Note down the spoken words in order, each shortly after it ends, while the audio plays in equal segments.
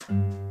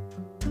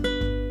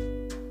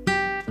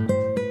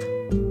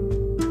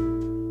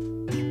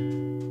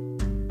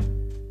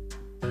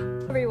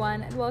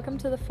everyone, and welcome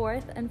to the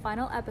fourth and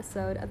final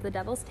episode of the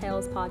Devil's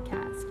Tales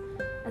podcast.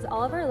 As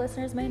all of our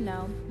listeners may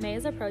know, May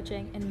is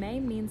approaching, and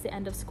May means the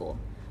end of school.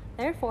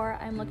 Therefore,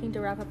 I'm looking to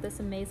wrap up this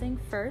amazing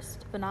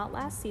first, but not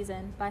last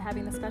season by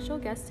having the special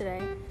guest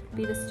today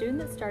be the student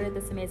that started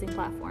this amazing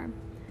platform,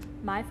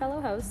 my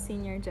fellow host,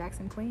 Senior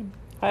Jackson Queen.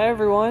 Hi,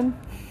 everyone.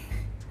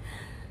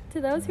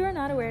 To those who are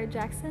not aware,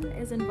 Jackson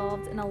is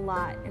involved in a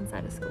lot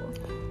inside of school.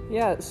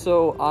 Yeah,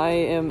 so I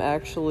am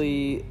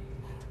actually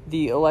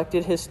the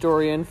elected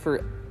historian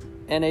for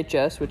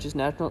NHS, which is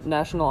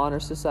National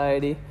Honor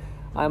Society.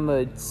 I'm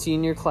a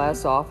senior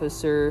class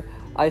officer.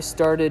 I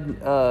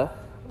started a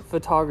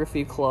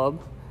photography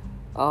club.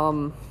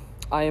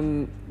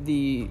 I'm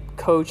the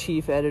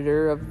co-chief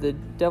editor of the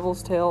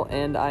Devil's Tale,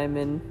 and I'm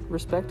in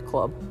Respect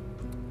Club.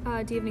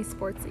 Do you have any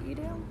sports that you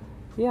do?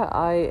 Yeah,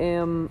 I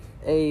am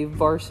a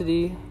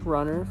varsity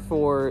runner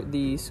for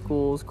the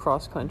school's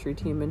cross-country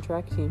team and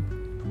track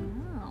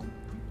team. Oh,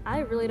 I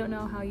really don't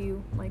know how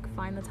you,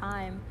 find the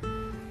time.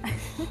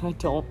 I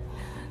don't.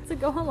 To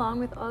go along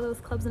with all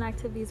those clubs and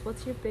activities,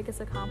 what's your biggest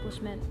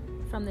accomplishment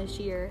from this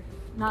year?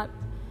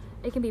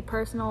 It can be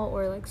personal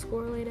or,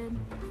 school-related.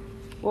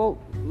 Well,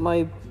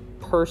 my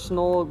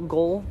personal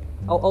goal,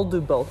 I'll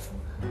do both.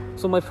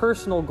 So my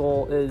personal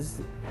goal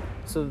is,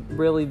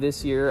 really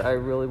this year, I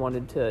really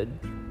wanted to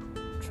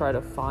try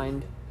to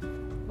find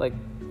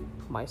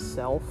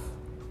myself,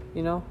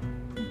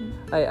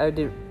 Mm-hmm. I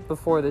did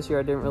before this year.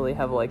 I didn't really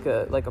have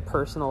a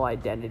personal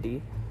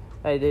identity.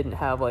 I didn't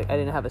have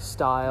a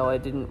style. I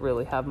didn't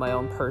really have my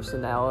own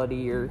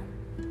personality, or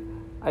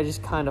I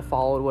just kind of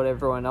followed what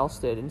everyone else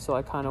did, and so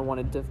I kind of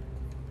wanted to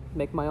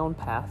make my own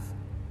path.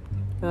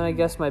 And I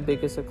guess my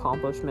biggest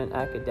accomplishment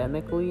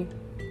academically,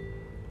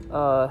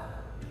 I'd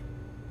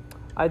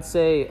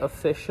say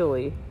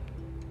officially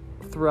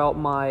throughout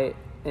my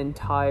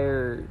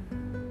entire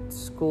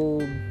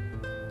school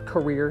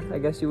career, I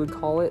guess you would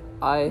call it,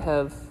 I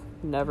have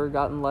never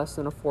gotten less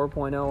than a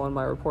 4.0 on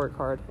my report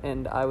card,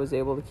 and I was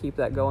able to keep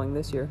that going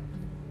this year.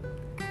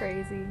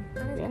 Crazy.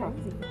 That is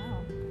crazy.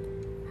 Wow.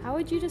 How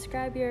would you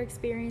describe your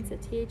experience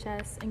at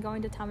THS and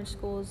going to Talmadge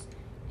schools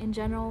in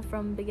general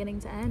from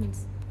beginning to end?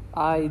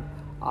 I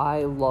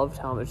love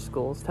Talmadge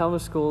schools.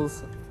 Talmadge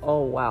schools,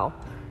 oh wow.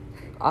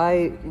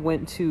 I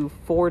went to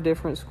 4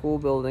 different school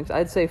buildings.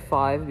 I'd say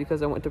 5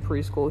 because I went to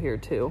preschool here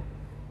too.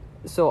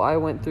 So I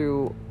went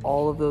through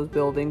all of those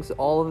buildings.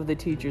 All of the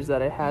teachers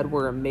that I had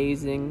were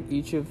amazing.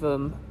 Each of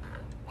them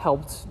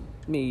helped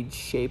me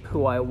shape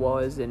who I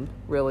was and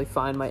really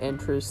find my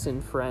interests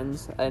and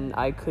friends, and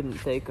I couldn't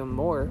thank them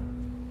more.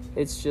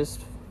 It's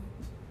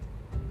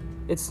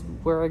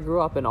where I grew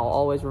up, and I'll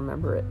always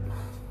remember it.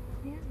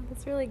 Yeah,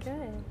 that's really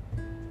good.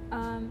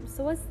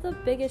 So what's the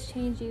biggest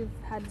change you've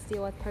had to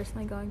deal with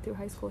personally going through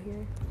high school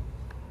here?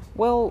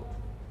 Well,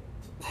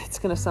 it's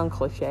going to sound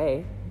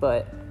cliche,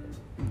 but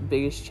the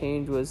biggest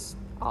change was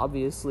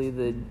obviously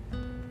the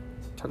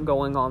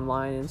going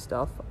online and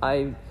stuff.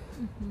 I've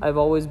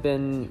always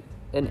been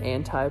an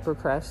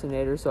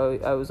anti-procrastinator, so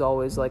I was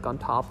always on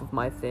top of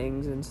my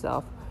things and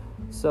stuff.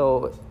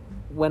 So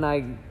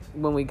when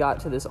we got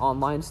to this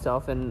online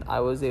stuff and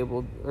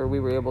we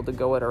were able to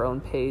go at our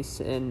own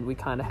pace and we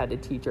kind of had to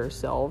teach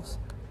ourselves,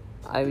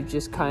 I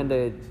just kind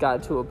of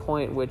got to a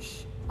point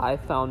which I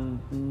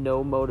found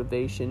no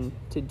motivation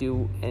to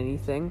do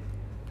anything.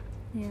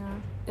 Yeah.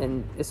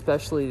 And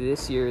especially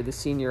this year, the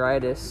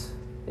senioritis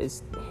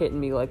is hitting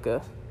me like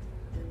a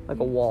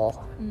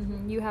wall.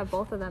 Mm-hmm. You have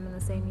both of them in the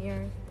same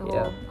year, the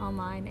whole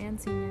online and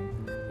senior.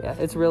 Yeah,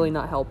 it's really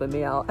not helping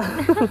me out.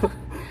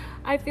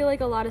 I feel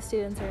like a lot of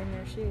students are in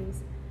your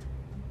shoes.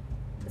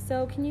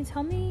 So can you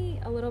tell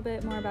me a little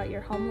bit more about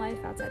your home life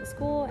outside of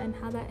school and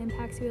how that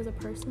impacts you as a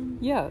person?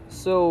 Yeah,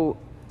 so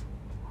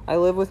I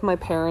live with my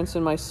parents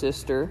and my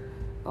sister.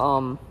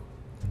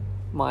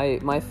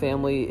 My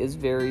family is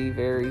very,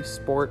 very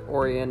sport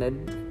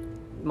oriented.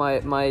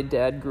 My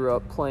dad grew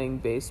up playing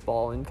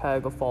baseball in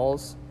Cuyahoga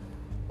Falls,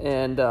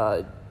 and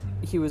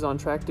he was on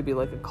track to be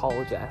a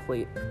college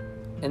athlete,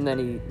 and then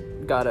he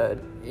got a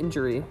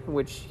injury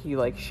which he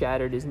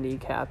shattered his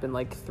kneecap in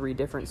 3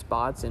 different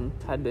spots and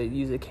had to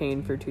use a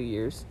cane for 2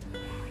 years.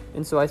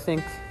 And so I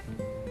think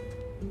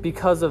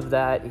because of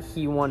that,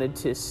 he wanted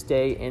to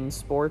stay in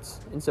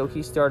sports, and so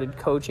he started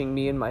coaching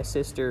me and my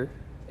sister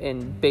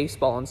in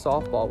baseball and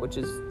softball, which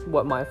is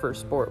what my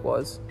first sport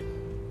was.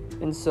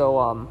 And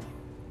so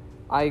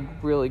I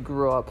really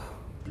grew up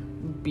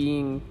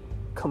being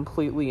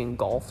completely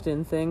engulfed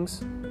in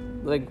things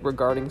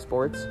regarding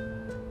sports,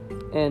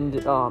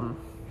 and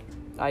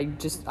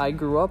I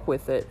grew up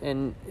with it,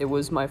 and it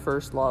was my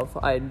first love.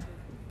 I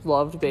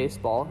loved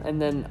baseball, and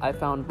then I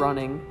found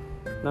running.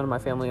 None of my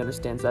family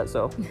understands that,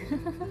 so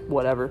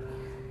whatever.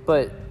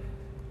 But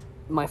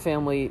my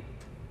family,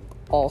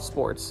 all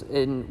sports,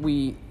 and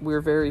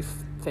we're very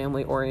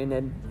family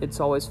oriented. It's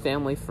always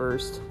family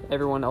first.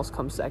 Everyone else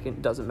comes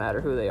second. Doesn't matter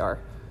who they are.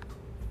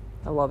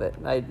 I love it.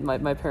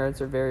 My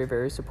parents are very,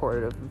 very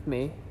supportive of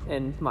me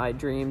and my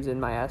dreams and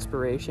my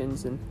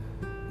aspirations, and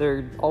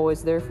they're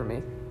always there for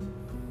me.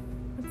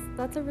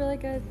 That's a really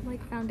good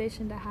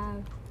foundation to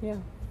have. Yeah.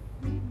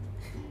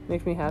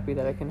 makes me happy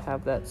that I can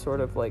have that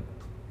sort of like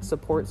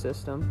support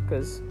system,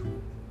 because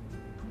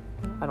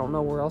I don't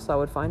know where else I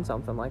would find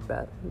something like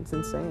that. It's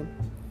insane.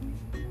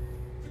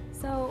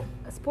 So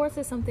sports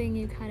is something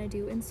you kind of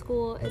do in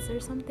school. Is there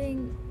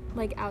something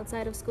like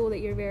outside of school that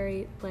you're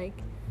very like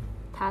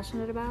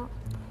passionate about?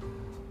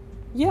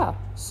 Yeah,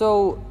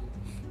 so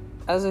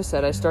as I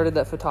said, I started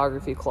that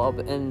photography club,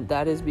 and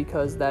that is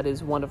because that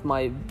is one of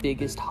my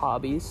biggest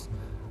hobbies.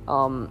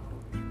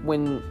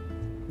 When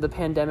the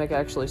pandemic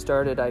actually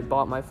started, I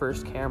bought my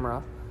first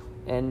camera,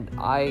 and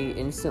I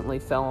instantly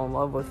fell in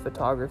love with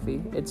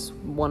photography. It's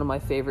one of my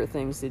favorite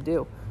things to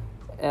do.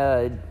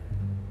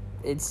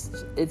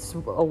 It's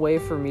a way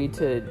for me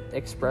to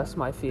express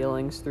my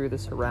feelings through the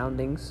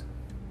surroundings,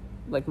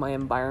 like my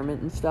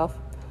environment and stuff.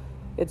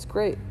 It's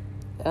great.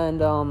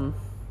 And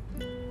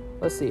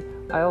let's see,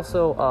 I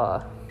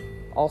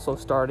also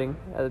starting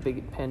at the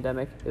big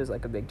pandemic, it was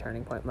like a big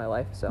turning point in my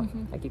life, so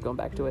I keep going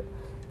back to it.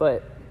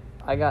 But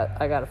I got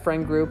a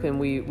friend group, and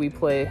we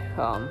play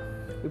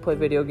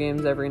video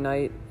games every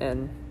night,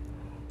 and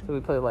so we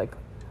play like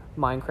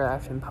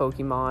Minecraft and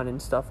Pokemon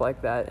and stuff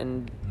like that,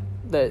 and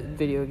that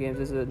video games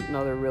is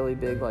another really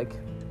big like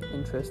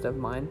interest of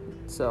mine,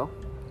 so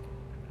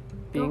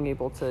being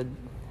able to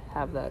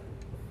have that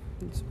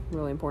is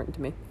really important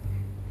to me.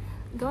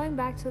 Going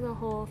back to the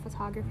whole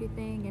photography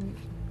thing and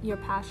your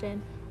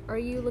passion, are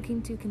you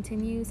looking to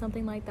continue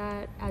something like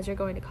that as you're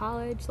going to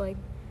college, like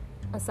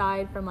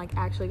aside from like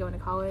actually going to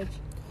college?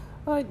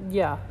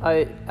 Yeah,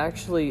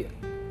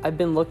 I've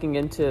been looking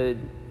into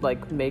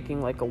like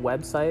making like a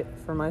website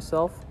for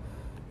myself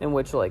in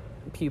which like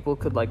people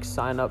could like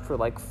sign up for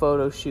like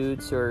photo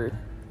shoots, or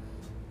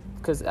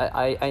because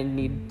I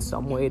need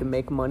some way to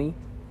make money,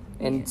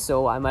 and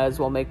so I might as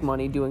well make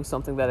money doing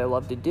something that I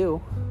love to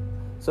do.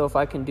 So if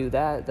I can do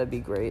that, that'd be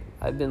great.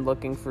 I've been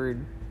looking for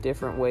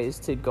different ways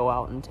to go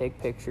out and take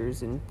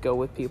pictures and go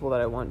with people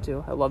that I want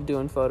to. I love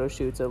doing photo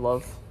shoots. I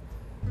love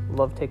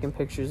taking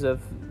pictures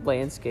of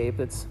landscape.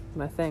 It's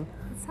my thing.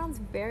 It sounds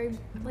very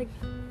like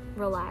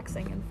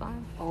relaxing and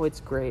fun. Oh, it's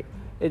great.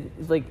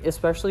 It like,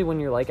 especially when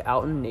you're like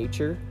out in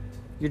nature,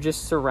 you're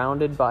just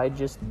surrounded by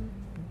just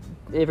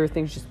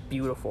everything's just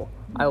beautiful.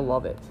 I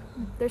love it.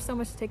 There's so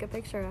much to take a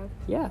picture of.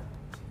 Yeah.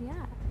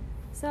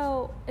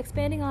 So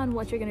expanding on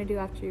what you're going to do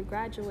after you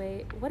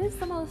graduate, what is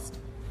the most,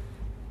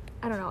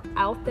 I don't know,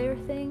 out there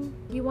thing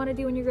you want to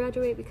do when you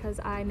graduate? Because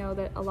I know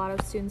that a lot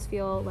of students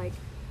feel like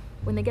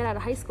when they get out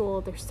of high school,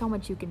 there's so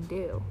much you can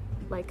do.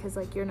 Like, because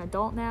like you're an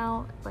adult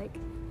now, like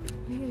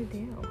what are you going to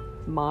do?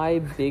 My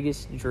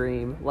biggest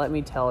dream, let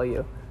me tell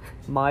you,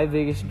 my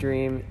biggest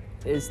dream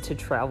is to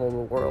travel the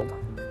world.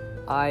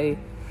 I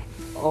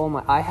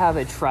have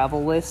a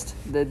travel list.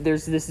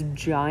 There's this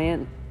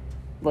giant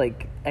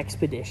like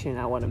expedition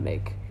I want to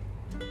make.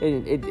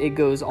 It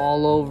goes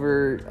all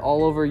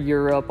over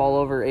Europe, all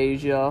over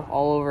Asia,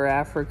 all over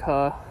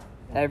Africa,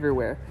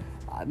 everywhere.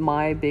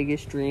 My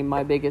biggest dream,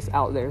 my biggest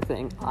out there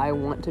thing, I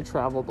want to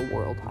travel the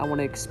world. I want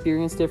to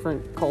experience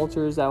different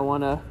cultures. I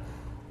want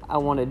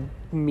to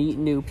meet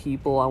new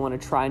people. I want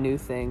to try new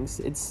things.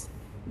 It's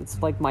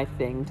like my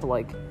thing to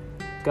like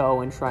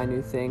go and try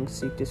new things,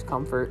 seek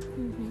discomfort.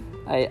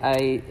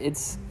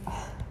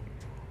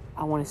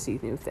 I want to see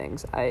new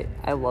things. I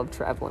love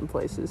traveling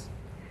places.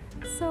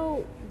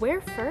 So where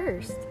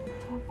first?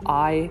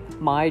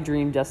 My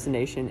dream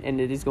destination,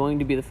 and it is going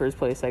to be the first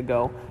place I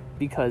go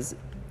because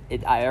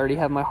I already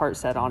have my heart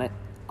set on it.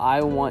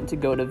 I want to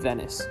go to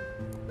Venice.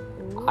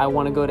 Ooh. I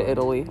want to go to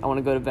Italy. I want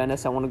to go to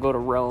Venice. I want to go to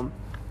Rome.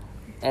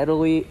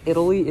 Italy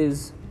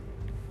is,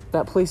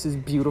 that place is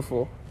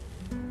beautiful.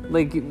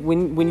 Like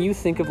when you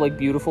think of like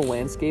beautiful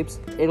landscapes,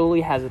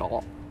 Italy has it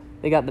all.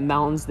 They got the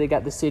mountains, they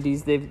got the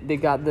cities, they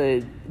got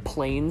the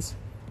plains.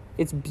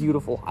 It's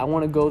beautiful. I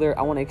want to go there.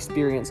 I want to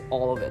experience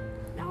all of it.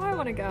 Now I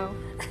want to go.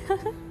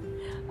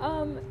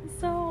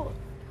 So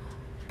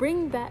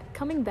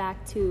coming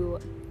back to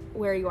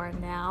where you are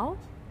now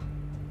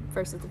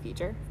versus the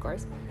future, of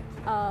course.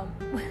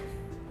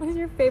 What is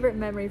your favorite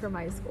memory from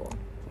high school?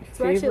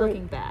 So we're actually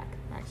looking back,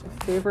 actually.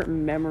 Favorite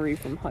memory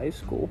from high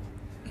school.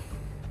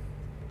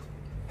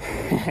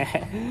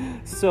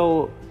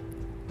 So,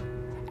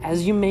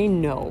 as you may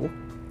know,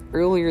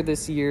 earlier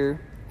this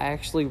year, I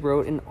actually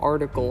wrote an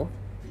article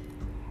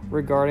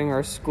regarding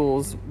our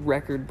school's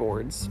record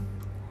boards.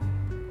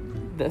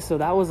 So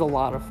that was a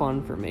lot of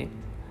fun for me.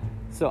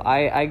 So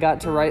I got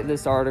to write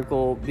this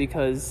article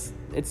because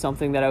it's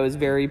something that I was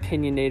very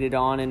opinionated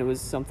on, and it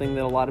was something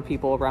that a lot of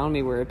people around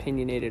me were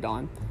opinionated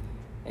on.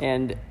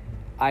 And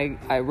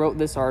I wrote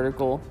this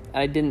article.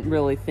 I didn't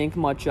really think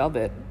much of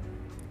it,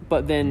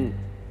 but then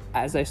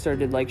as I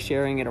started like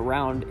sharing it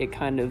around, it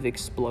kind of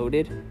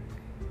exploded,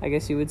 I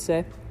guess you would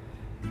say.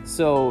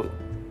 So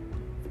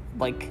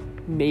like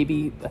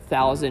maybe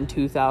 1,000,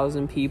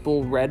 2,000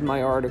 people read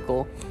my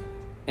article,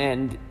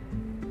 and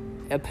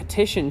a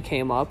petition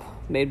came up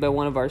made by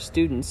one of our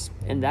students,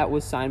 and that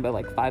was signed by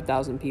like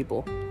 5,000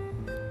 people.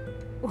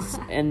 What?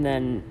 And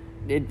then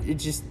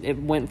it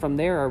went from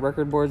there. Our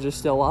record boards are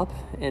still up,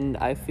 and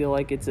I feel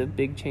like it's a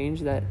big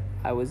change that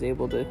I was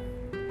able to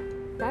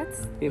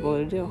be able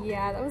to do.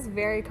 Yeah, that was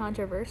very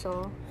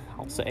controversial.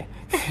 I'll say.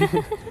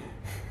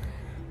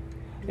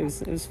 It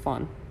was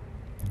fun.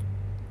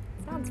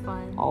 Sounds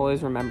fun.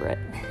 Always remember it.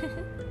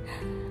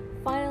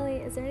 Finally,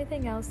 is there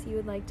anything else you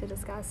would like to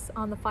discuss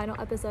on the final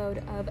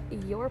episode of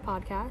your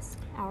podcast,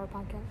 our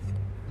podcast?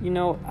 You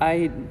know,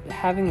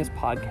 having this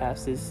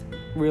podcast is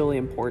really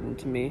important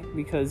to me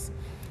because,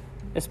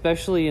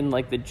 especially in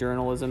like the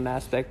journalism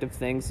aspect of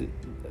things,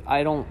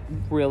 I don't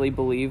really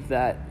believe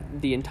that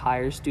the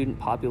entire student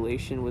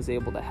population was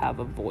able to have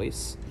a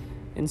voice.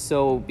 And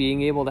so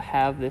being able to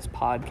have this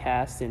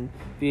podcast and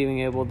being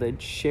able to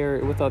share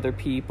it with other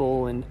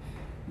people and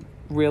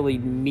really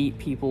meet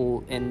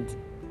people and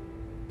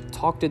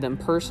talk to them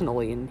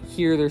personally and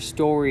hear their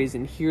stories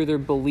and hear their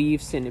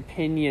beliefs and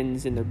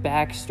opinions and their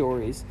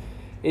backstories.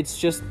 It's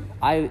just,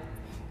 I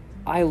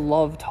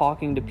love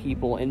talking to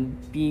people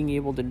and being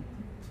able to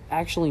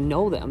actually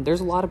know them.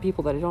 There's a lot of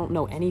people that I don't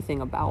know anything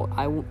about.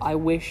 I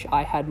wish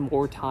I had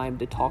more time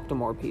to talk to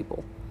more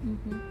people.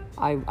 Mm-hmm.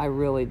 I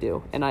really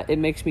do. And it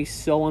makes me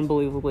so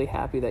unbelievably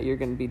happy that you're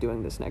going to be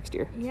doing this next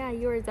year. Yeah,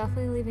 you are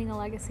definitely leaving a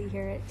legacy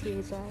here at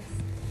THS.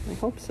 I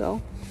hope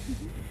so.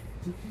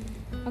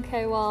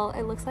 Okay, well,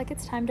 it looks like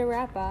it's time to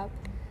wrap up.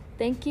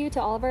 Thank you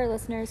to all of our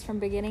listeners from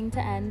beginning to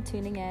end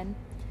tuning in.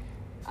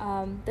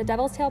 The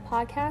Devil's Tale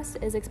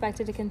podcast is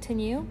expected to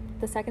continue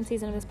the second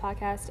season of this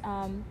podcast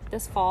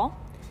this fall.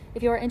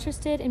 If you are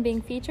interested in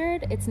being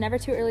featured, it's never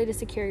too early to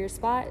secure your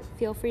spot.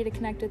 Feel free to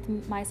connect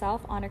with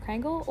myself, Anna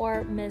Krangle,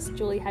 or Miss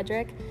Julie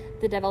Hedrick,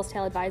 the Devil's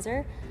Tale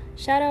advisor.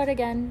 Shout out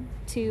again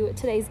to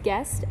today's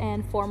guest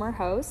and former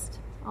host,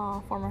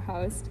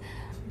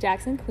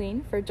 Jackson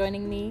Queen, for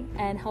joining me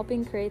and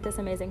helping create this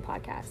amazing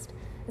podcast.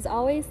 As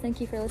always,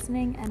 thank you for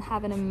listening and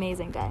have an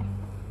amazing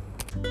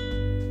day.